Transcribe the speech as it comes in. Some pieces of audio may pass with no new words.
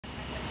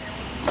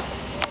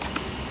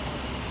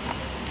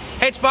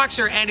tonight's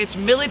Boxer, and it's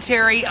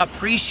Military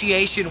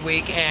Appreciation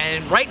Week,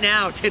 and right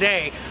now,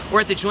 today, we're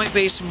at the Joint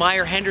Base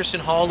Myer Henderson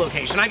Hall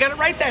location. I got it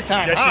right that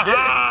time. Yes,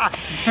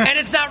 you did. And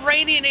it's not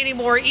raining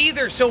anymore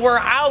either, so we're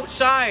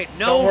outside.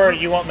 No, don't worry,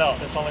 you won't melt.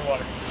 It's only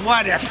water.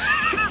 What if?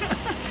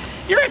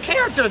 You're a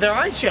character there,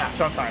 aren't you?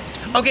 Sometimes.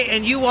 Okay,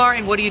 and you are,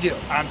 and what do you do?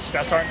 I'm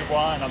Staff Sergeant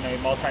Dubois, and I'm a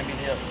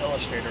multimedia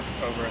illustrator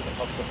over at the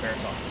Public Affairs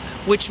Office.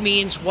 Which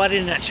means what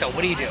in a nutshell?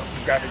 What do you do?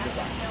 Graphic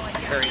design.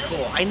 Very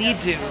cool. I need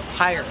to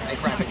hire a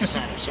graphic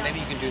designer, so maybe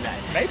you can do that.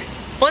 Maybe.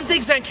 Fun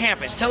things on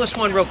campus. Tell us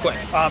one real quick.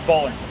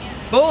 Bowling.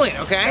 Bowling,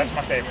 okay. That's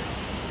my favorite.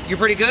 You're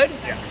pretty good?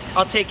 Yes.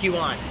 I'll take you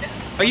on.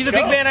 Are you the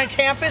Let's big go. man on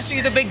campus? Are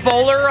you the big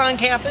bowler on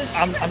campus?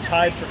 I'm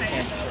tied for the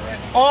championship right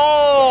now.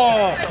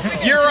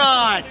 Oh, you're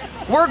on.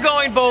 We're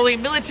going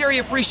bowling. Military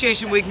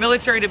Appreciation Week,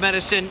 military to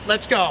medicine.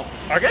 Let's go.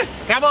 Okay.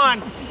 Come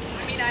on.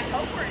 I mean, I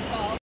hope we're